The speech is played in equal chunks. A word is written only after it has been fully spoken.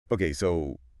Okay,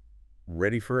 so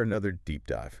ready for another deep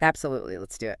dive? Absolutely.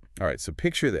 Let's do it. All right, so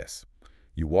picture this.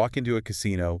 You walk into a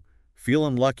casino,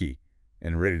 feeling lucky,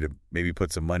 and ready to maybe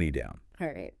put some money down. All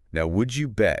right. Now, would you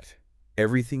bet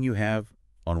everything you have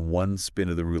on one spin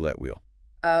of the roulette wheel?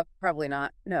 Probably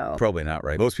not. No. Probably not,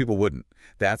 right? Most people wouldn't.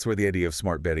 That's where the idea of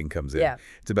smart betting comes in. Yeah.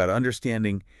 It's about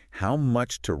understanding how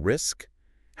much to risk,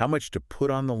 how much to put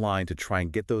on the line to try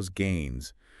and get those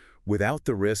gains without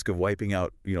the risk of wiping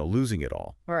out, losing it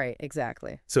all. Right,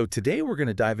 exactly. So today we're going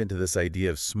to dive into this idea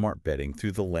of smart betting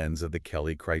through the lens of the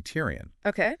Kelly Criterion.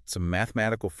 Okay. It's a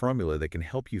mathematical formula that can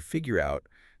help you figure out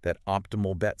that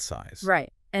optimal bet size.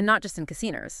 Right. And not just in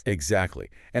casinos. Exactly.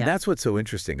 And that's what's so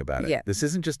interesting about it. Yeah. This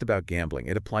isn't just about gambling.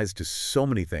 It applies to so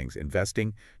many things: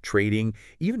 investing, trading,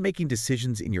 even making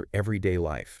decisions in your everyday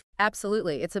life.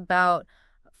 Absolutely. It's about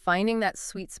finding that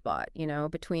sweet spot,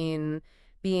 between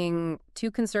being too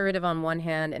conservative on one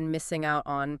hand and missing out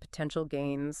on potential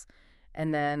gains,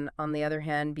 and then on the other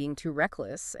hand, being too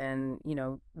reckless and,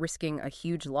 risking a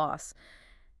huge loss.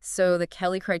 So the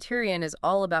Kelly Criterion is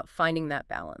all about finding that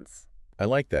balance. I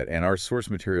like that. And our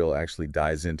source material actually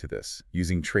dives into this,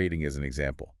 using trading as an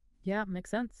example. Yeah,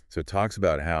 makes sense. So it talks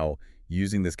about how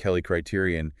using this Kelly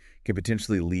Criterion can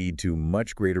potentially lead to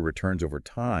much greater returns over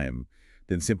time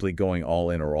than simply going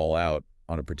all in or all out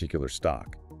on a particular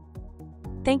stock.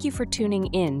 Thank you for tuning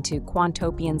in to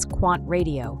Quantopian's Quant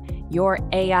Radio, your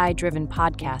AI-driven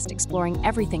podcast exploring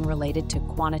everything related to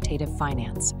quantitative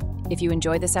finance. If you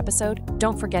enjoy this episode,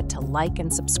 don't forget to like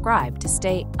and subscribe to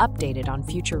stay updated on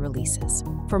future releases.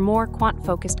 For more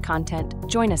quant-focused content,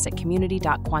 join us at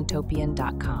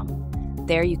community.quantopian.com.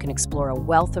 There you can explore a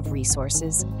wealth of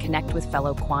resources, connect with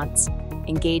fellow quants,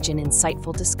 engage in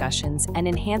insightful discussions, and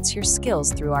enhance your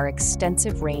skills through our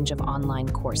extensive range of online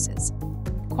courses.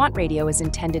 Quant Radio is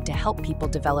intended to help people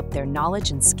develop their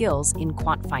knowledge and skills in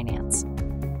quant finance.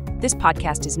 This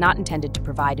podcast is not intended to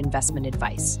provide investment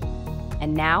advice.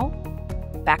 And now,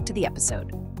 back to the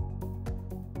episode.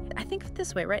 I think of it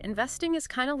this way, right? Investing is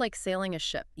kind of like sailing a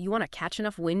ship. You want to catch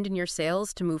enough wind in your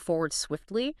sails to move forward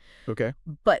swiftly, Okay.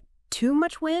 but too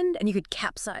much wind and you could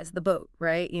capsize the boat,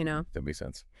 right? That makes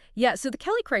sense. Yeah, so the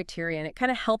Kelly Criterion, it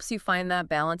kind of helps you find that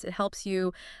balance. It helps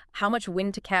you how much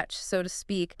wind to catch, so to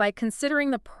speak, by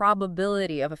considering the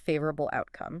probability of a favorable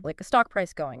outcome, like a stock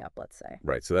price going up, let's say.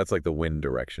 Right. So that's like the wind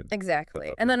direction.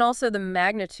 Exactly. And then also the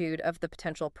magnitude of the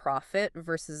potential profit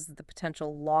versus the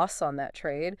potential loss on that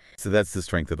trade. So that's the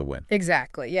strength of the win.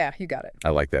 Exactly. Yeah, you got it.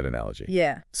 I like that analogy.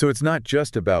 Yeah. So it's not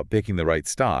just about picking the right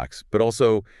stocks, but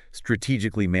also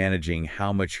strategically managing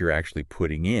how much you're actually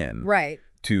putting in. Right.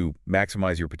 To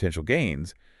maximize your potential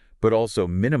gains, but also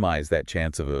minimize that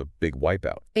chance of a big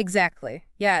wipeout. Exactly.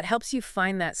 Yeah, it helps you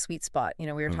find that sweet spot. We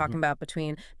were talking about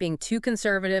between being too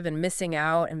conservative and missing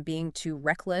out and being too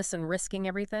reckless and risking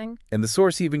everything. And the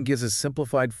source even gives a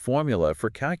simplified formula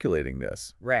for calculating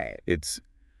this. Right. It's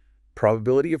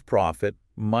probability of profit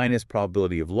minus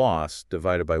probability of loss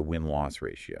divided by win-loss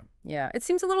ratio. Yeah, it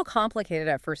seems a little complicated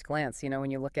at first glance,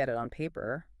 when you look at it on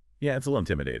paper. Yeah, it's a little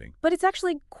intimidating. But it's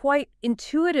actually quite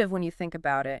intuitive when you think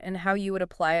about it and how you would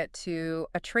apply it to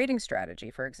a trading strategy,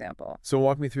 for example. So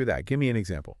walk me through that. Give me an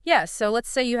example. Yeah, so let's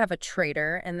say you have a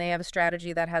trader and they have a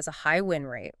strategy that has a high win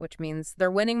rate, which means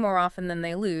they're winning more often than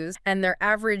they lose, and their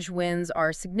average wins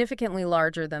are significantly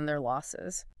larger than their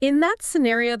losses. In that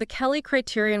scenario, the Kelly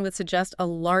Criterion would suggest a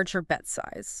larger bet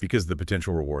size. Because the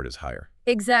potential reward is higher.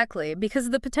 Exactly,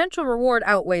 because the potential reward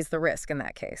outweighs the risk in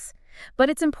that case. But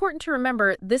it's important to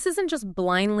remember, this isn't just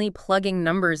blindly plugging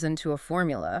numbers into a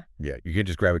formula. Yeah, you can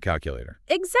just grab a calculator.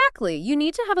 Exactly. You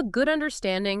need to have a good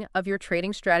understanding of your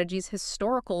trading strategy's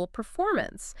historical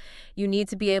performance. You need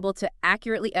to be able to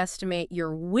accurately estimate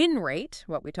your win rate,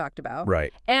 what we talked about,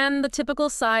 Right. and the typical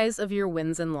size of your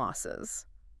wins and losses.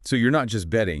 So you're not just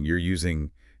betting, you're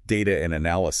using data and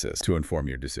analysis to inform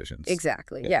your decisions.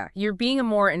 Exactly. Yeah. You're being a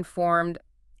more informed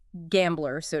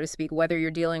gambler, so to speak, whether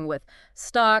you're dealing with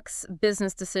stocks,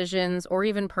 business decisions, or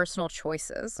even personal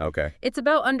choices. Okay. It's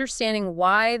about understanding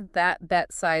why that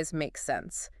bet size makes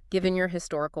sense, given your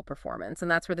historical performance.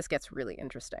 And that's where this gets really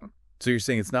interesting. So you're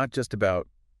saying it's not just about,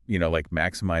 like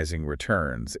maximizing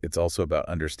returns. It's also about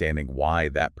understanding why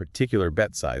that particular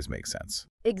bet size makes sense.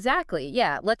 Exactly.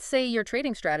 Yeah. Let's say your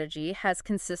trading strategy has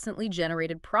consistently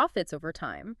generated profits over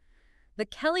time. The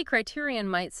Kelly Criterion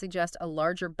might suggest a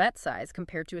larger bet size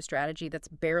compared to a strategy that's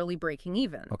barely breaking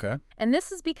even. Okay. And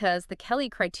this is because the Kelly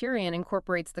Criterion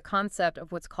incorporates the concept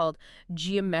of what's called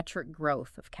geometric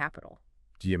growth of capital.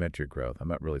 Geometric growth. I'm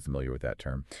not really familiar with that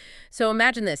term. So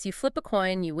imagine this. You flip a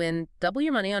coin, you win double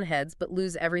your money on heads, but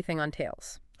lose everything on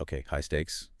tails. Okay, high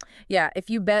stakes. Yeah, if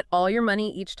you bet all your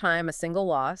money each time a single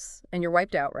loss, and you're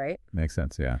wiped out, right? Makes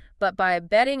sense, yeah. But by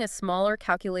betting a smaller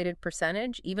calculated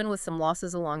percentage, even with some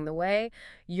losses along the way,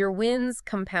 your wins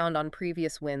compound on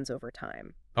previous wins over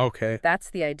time. Okay.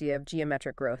 That's the idea of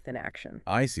geometric growth in action.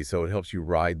 I see. So it helps you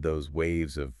ride those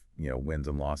waves of, wins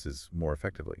and losses more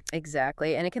effectively.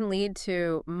 Exactly. And it can lead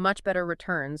to much better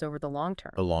returns over the long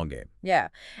term. A long game. Yeah.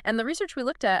 And the research we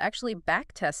looked at actually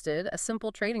back-tested a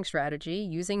simple trading strategy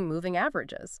using moving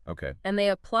averages. Okay. And they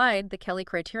applied the Kelly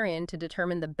Criterion to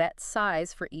determine the bet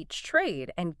size for each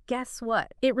trade. And guess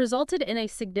what? It resulted in a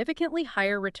significantly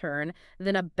higher return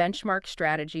than a benchmark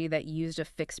strategy that used a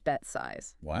fixed bet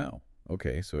size. Wow.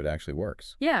 Okay, so it actually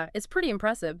works. Yeah, it's pretty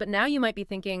impressive. But now you might be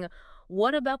thinking,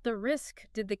 what about the risk?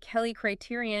 Did the Kelly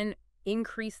Criterion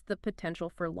increase the potential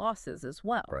for losses as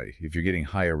well? Right. If you're getting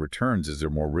higher returns, is there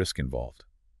more risk involved?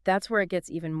 That's where it gets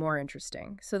even more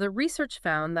interesting. So the research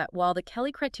found that while the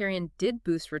Kelly Criterion did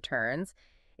boost returns,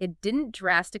 it didn't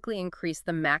drastically increase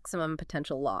the maximum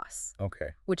potential loss.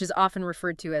 Okay. Which is often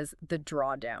referred to as the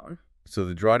drawdown. So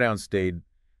the drawdown stayed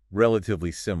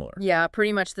relatively similar. Yeah,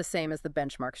 pretty much the same as the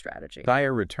benchmark strategy.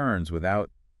 Higher returns without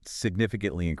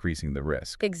significantly increasing the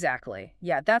risk. Exactly.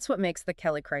 Yeah, that's what makes the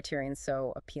Kelly Criterion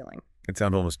so appealing. It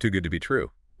sounds almost too good to be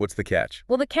true. What's the catch?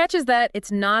 Well, the catch is that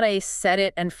it's not a set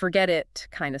it and forget it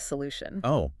kind of solution.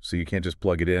 Oh, so you can't just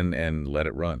plug it in and let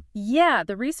it run. Yeah,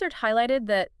 the research highlighted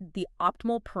that the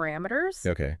optimal parameters,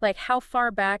 Okay. like how far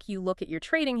back you look at your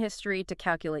trading history to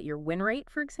calculate your win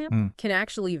rate, for example, can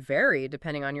actually vary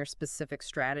depending on your specific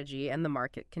strategy and the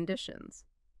market conditions.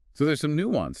 So there's some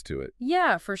nuance to it.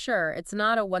 Yeah, for sure. It's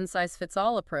not a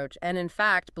one-size-fits-all approach. And in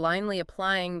fact, blindly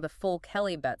applying the full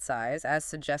Kelly bet size, as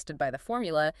suggested by the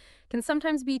formula, can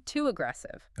sometimes be too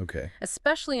aggressive, Okay.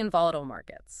 especially in volatile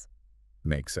markets.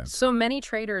 Makes sense. So many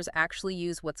traders actually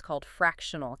use what's called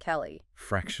fractional Kelly.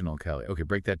 Fractional Kelly. Okay,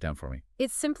 break that down for me.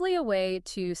 It's simply a way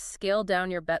to scale down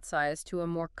your bet size to a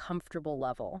more comfortable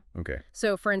level. Okay.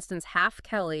 So, for instance, half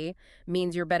Kelly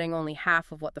means you're betting only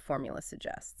half of what the formula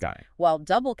suggests. Got it. While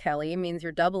double Kelly means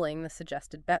you're doubling the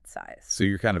suggested bet size. So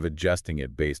you're kind of adjusting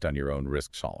it based on your own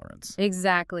risk tolerance.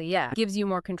 Exactly, yeah. It gives you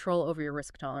more control over your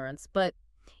risk tolerance. But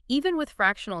even with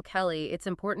fractional Kelly, it's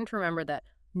important to remember that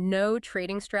no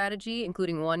trading strategy,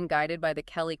 including one guided by the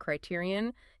Kelly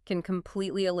Criterion, can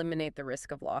completely eliminate the risk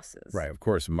of losses. Right. Of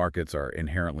course, markets are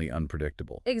inherently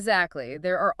unpredictable. Exactly.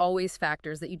 There are always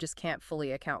factors that you just can't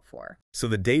fully account for. So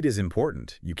the data is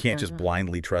important. You can't just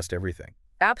blindly trust everything.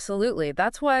 Absolutely.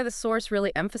 That's why the source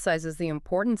really emphasizes the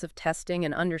importance of testing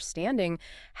and understanding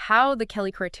how the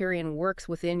Kelly Criterion works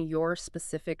within your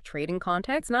specific trading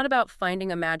context. It's not about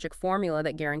finding a magic formula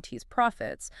that guarantees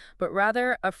profits, but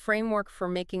rather a framework for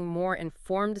making more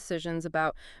informed decisions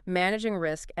about managing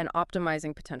risk and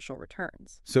optimizing potential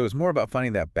returns. So it's more about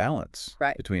finding that balance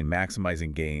Right. between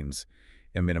maximizing gains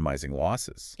and minimizing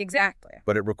losses. Exactly.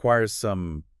 But it requires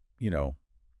some,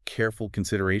 careful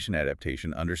consideration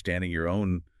adaptation, understanding your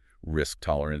own risk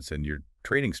tolerance and your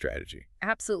trading strategy.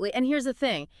 Absolutely. And here's the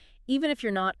thing. Even if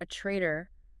you're not a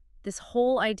trader, this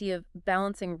whole idea of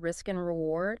balancing risk and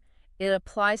reward, it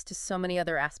applies to so many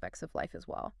other aspects of life as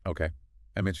well. Okay.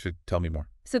 I'm interested. Tell me more.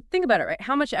 So think about it, right?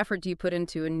 How much effort do you put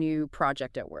into a new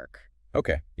project at work?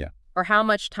 Okay. Yeah. Or how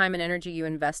much time and energy you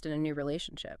invest in a new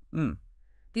relationship?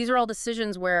 These are all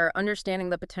decisions where understanding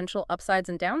the potential upsides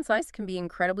and downsides can be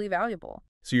incredibly valuable.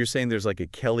 So you're saying there's like a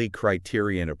Kelly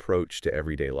Criterion approach to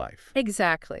everyday life.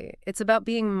 Exactly. It's about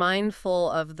being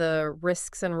mindful of the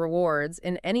risks and rewards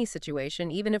in any situation,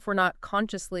 even if we're not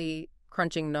consciously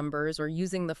crunching numbers or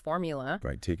using the formula.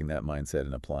 Right. Taking that mindset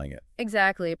and applying it.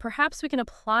 Exactly. Perhaps we can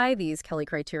apply these Kelly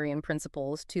Criterion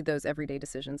principles to those everyday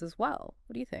decisions as well.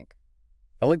 What do you think?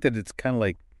 I like that it's kind of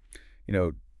like,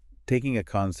 taking a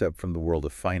concept from the world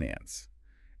of finance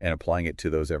and applying it to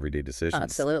those everyday decisions.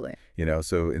 Absolutely.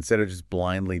 So instead of just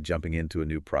blindly jumping into a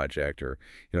new project or,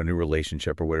 a new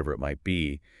relationship or whatever it might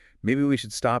be, maybe we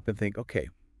should stop and think, okay,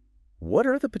 what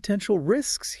are the potential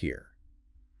risks here?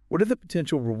 What are the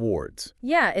potential rewards?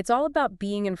 Yeah, it's all about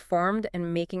being informed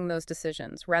and making those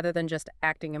decisions rather than just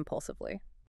acting impulsively.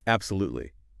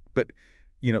 Absolutely. But,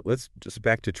 let's just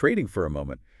back to trading for a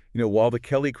moment. While the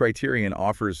Kelly Criterion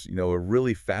offers, a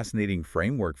really fascinating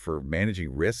framework for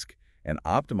managing risk and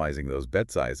optimizing those bet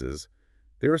sizes,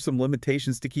 there are some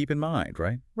limitations to keep in mind,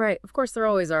 right? Right. Of course, there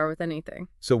always are with anything.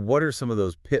 So what are some of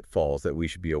those pitfalls that we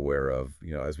should be aware of,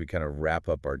 as we kind of wrap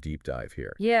up our deep dive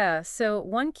here? Yeah. So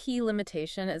one key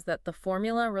limitation is that the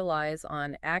formula relies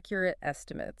on accurate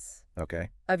estimates. Okay.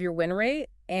 of your win rate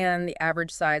and the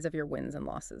average size of your wins and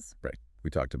losses. Right. We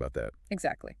talked about that.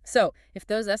 Exactly. So if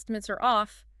those estimates are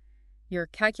off, your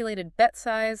calculated bet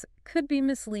size could be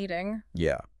misleading,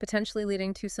 Yeah. potentially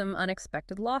leading to some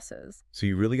unexpected losses. So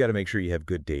you really got to make sure you have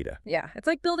good data. Yeah, it's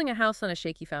like building a house on a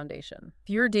shaky foundation. If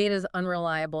your data is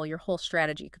unreliable, your whole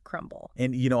strategy could crumble.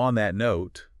 And, on that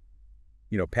note,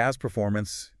 past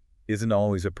performance isn't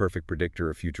always a perfect predictor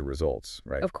of future results,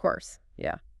 right? Of course,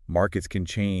 yeah. Markets can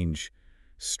change.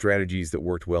 Strategies that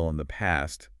worked well in the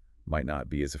past might not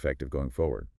be as effective going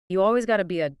forward. You always got to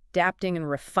be adapting and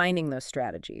refining those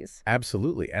strategies.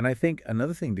 Absolutely. And I think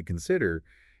another thing to consider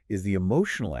is the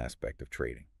emotional aspect of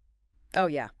trading. Oh,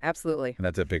 yeah, absolutely. And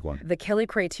that's a big one. The Kelly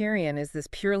Criterion is this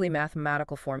purely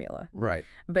mathematical formula. Right.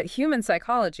 But human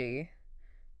psychology,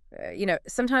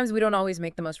 sometimes we don't always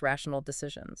make the most rational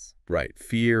decisions. Right.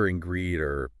 Fear and greed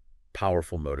are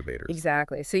powerful motivators.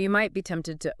 Exactly. So you might be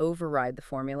tempted to override the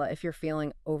formula if you're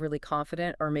feeling overly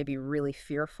confident or maybe really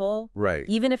fearful. Right.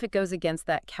 Even if it goes against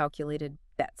that calculated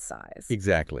bet size.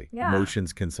 Exactly. Yeah.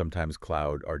 Emotions can sometimes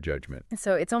cloud our judgment.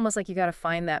 So it's almost like you got to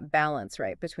find that balance,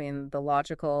 right, between the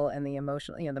logical and the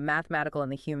emotional, the mathematical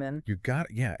and the human.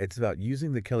 It's about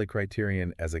using the Kelly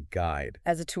Criterion as a guide,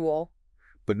 As a tool.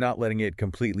 but not letting it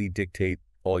completely dictate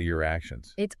all your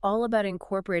actions. It's all about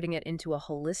incorporating it into a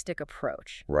holistic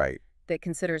approach Right. that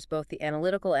considers both the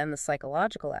analytical and the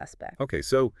psychological aspect. Okay,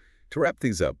 so to wrap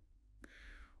things up,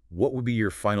 what would be your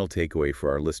final takeaway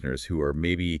for our listeners who are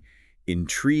maybe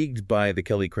intrigued by the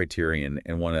Kelly Criterion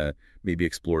and want to maybe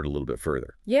explore it a little bit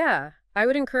further? Yeah, I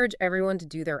would encourage everyone to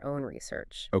do their own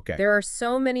research. Okay. There are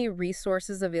so many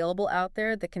resources available out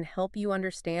there that can help you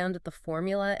understand the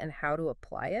formula and how to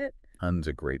apply it. Tons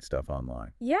of great stuff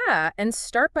online. Yeah, and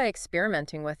start by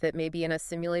experimenting with it, maybe in a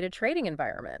simulated trading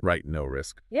environment. Right, no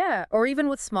risk. Yeah, or even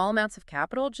with small amounts of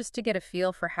capital just to get a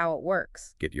feel for how it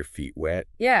works. Get your feet wet.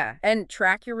 Yeah, and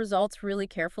track your results really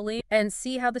carefully and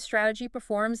see how the strategy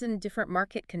performs in different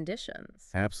market conditions.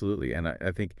 Absolutely. And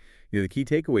I think the key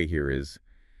takeaway here is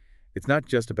it's not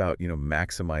just about,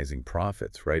 maximizing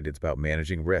profits, right? It's about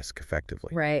managing risk effectively.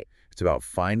 Right. It's about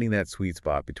finding that sweet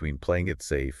spot between playing it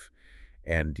safe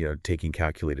and, taking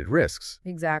calculated risks.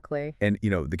 Exactly. And,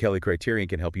 the Kelly Criterion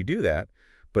can help you do that,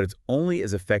 but it's only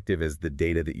as effective as the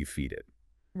data that you feed it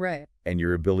Right. and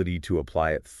your ability to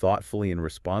apply it thoughtfully and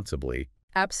responsibly.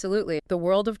 Absolutely. The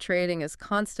world of trading is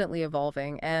constantly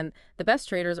evolving, and the best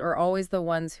traders are always the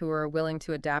ones who are willing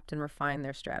to adapt and refine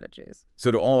their strategies. So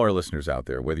to all our listeners out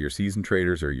there, whether you're seasoned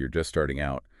traders or you're just starting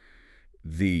out,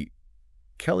 the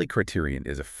Kelly Criterion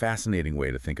is a fascinating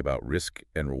way to think about risk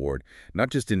and reward,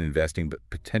 not just in investing, but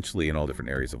potentially in all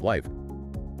different areas of life.